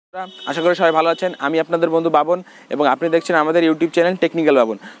আশা করি সবাই ভালো আছেন। আমি আপনাদের বন্ধু বাবন এবং আপনি দেখছেন আমাদের ইউটিউব চ্যানেল টেকনিক্যাল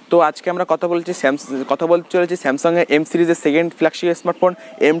বাবন। তো আজকে আমরা কথা বলতে চলেছি স্যামসাংয়ের এম সিরিজের সেকেন্ড ফ্ল্যাগশিপ স্মার্টফোন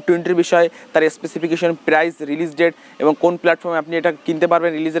M20 বিষয়ে, তার স্পেসিফিকেশন, প্রাইস, রিলিজ ডেট এবং কোন প্ল্যাটফর্মে আপনি এটা কিনতে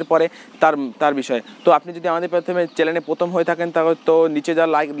পারবেন রিলিজের পরে তার বিষয়ে। তো আপনি যদি আমাদের প্রথমে চ্যানেলে প্রথম হয়ে থাকেন তাহলে তো নিচে যা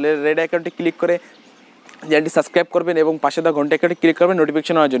রেড আইকনটি ক্লিক করে চ্যানেলটি সাবস্ক্রাইব করবেন এবং পাশে দেওয়া ঘন্টা আইকনটি ক্লিক করবেন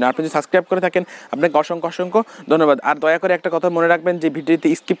নোটিফিকেশন হওয়ার জন্য। আপনি যদি সাবস্ক্রাইব করে থাকেন আপনাকে অসংখ্য ধন্যবাদ। আর দয়া করে একটা কথা মনে রাখবেন যে ভিডিওটি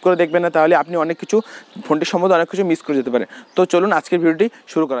স্কিপ করে দেখবেন না, তাহলে আপনি অনেক কিছু ফোনটির সম্বন্ধে অনেক কিছু মিস করে যেতে পারেন। তো চলুন আজকের ভিডিওটি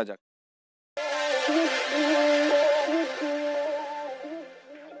শুরু করা যাক।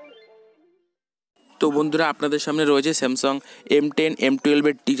 তো বন্ধুরা, আপনাদের সামনে রয়েছে স্যামসাং M10 M12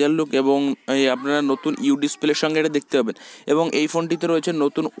 এর টিজার লুক এবং আপনারা নতুন ইউ ডিসপ্লের সঙ্গে এটা দেখতে পাবেন। এবং এই ফোনটিতে রয়েছে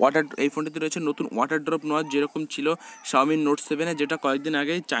নতুন ওয়াটার ড্রপ নয়, যেরকম ছিল Xiaomi Note 7 যেটা কয়েকদিন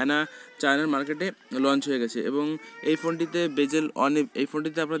আগে চায়নার মার্কেটে লঞ্চ হয়ে গেছে। এবং এই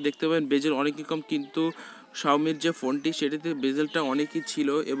ফোনটিতে আপনারা দেখতে পাবেন বেজেল অনেকই কম, কিন্তু Xiaomiর যে ফোনটি সেটিতে বেজেলটা অনেকই ছিল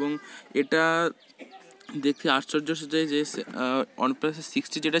এবং এটা দেখতে আশ্চর্য যে OnePlus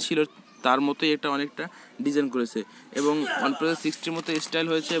 60 যেটা ছিল তার মতোই এটা অনেকটা ডিজাইন করেছে এবং OnePlus 60 মতো স্টাইল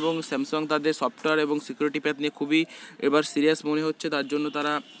হয়েছে। এবং স্যামসাং তাদের সফটওয়্যার এবং সিকিউরিটি প্যাথ নিয়ে খুবই এবার সিরিয়াস মনে হচ্ছে, তার জন্য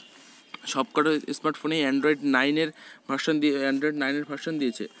তারা সবকটা স্মার্টফোনে অ্যান্ড্রয়েড 9-এর ভার্সন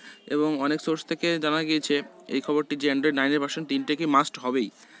দিয়েছে। এবং অনেক সোর্স থেকে জানা গিয়েছে এই খবরটি যে অ্যান্ড্রয়েড 9-এর ভার্সন 3টেকে মাস্ট হবেই।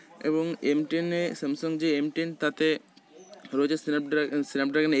 এবং M10-এ স্যামসাং যে M10 তাতে রয়েছে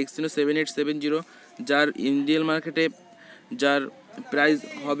স্ন্যাপড্রাগন Exynos 7870, যার ইন্ডিয়ান মার্কেটে যার প্রাইস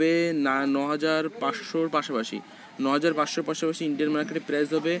হবে 9,500 পাশাপাশি ইন্ডিয়ান মার্কেটে প্রাইস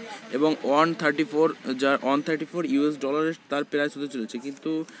হবে এবং 134 ইউএস ডলারের তার প্রাইস হতে চলেছে।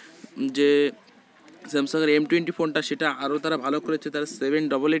 কিন্তু যে স্যামসাংয়ের M20 ফোনটা সেটা আরও তারা ভালো করেছে, তারা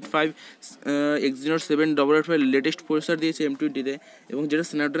 7885 Exynos 7885 লেটেস্ট প্রসেসর দিয়েছে M20-তে এবং যেটা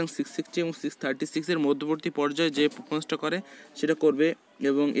স্ন্যাপড্রাগন 660 এবং 636-এর মধ্যবর্তী পর্যায়ে যে পারফরমেন্সটা করে সেটা করবে।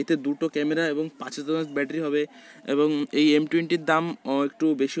 এবং এতে দুটো ক্যামেরা এবং 5000 mAh ব্যাটারি হবে। এবং এই M20-র দাম একটু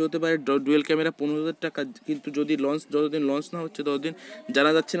বেশি হতে পারে, ডুয়েল ক্যামেরা 15,000 টাকা, কিন্তু যতদিন লঞ্চ না হচ্ছে ততদিন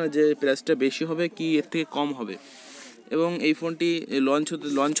জানা যাচ্ছে না যে প্রাইসটা বেশি হবে কি এর থেকে কম হবে। এবং এই ফোনটি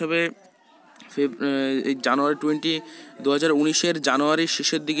লঞ্চ হবে এই জানুয়ারি 2019-এর জানুয়ারির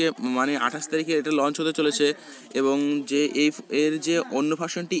শেষের দিকে, মানে 28 তারিখে এটা লঞ্চ হতে চলেছে। এবং যে এর যে অন্য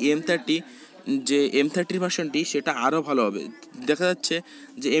ভার্সনটি M30 ভার্সনটি সেটা আরও ভালো হবে। দেখা যাচ্ছে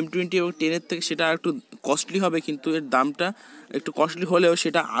যে M20 এবং 10-এর থেকে সেটা একটু কস্টলি হবে, কিন্তু এর দামটা একটু কস্টলি হলেও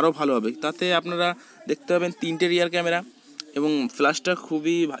সেটা আরও ভালো হবে। তাতে আপনারা দেখতে পাবেন 3টে রিয়ার ক্যামেরা এবং ফ্ল্যাশটা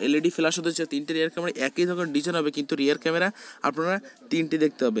খুবই LED ফ্ল্যাশ হতে হচ্ছে। 3টে রিয়ার ক্যামেরা একই ধরনের ডিজাইন হবে, কিন্তু রিয়ার ক্যামেরা আপনারা 3টে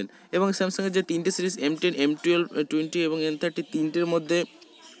দেখতে পাবেন। এবং স্যামসাংয়ের যে 3টে সিরিজ M10 M12 20 এবং M30, 3টের মধ্যে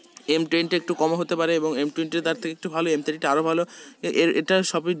M20 একটু কম হতে পারে এবং M20 তার থেকে একটু ভালো, M30 আরও ভালো। এটা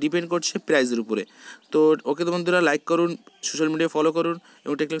সবই ডিপেন্ড করছে প্রাইসের উপরে। তো ওকে তো বন্ধুরা, লাইক করুন, সোশ্যাল মিডিয়া ফলো করুন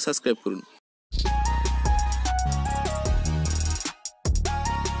এবং টেকনিক সাবস্ক্রাইব করুন।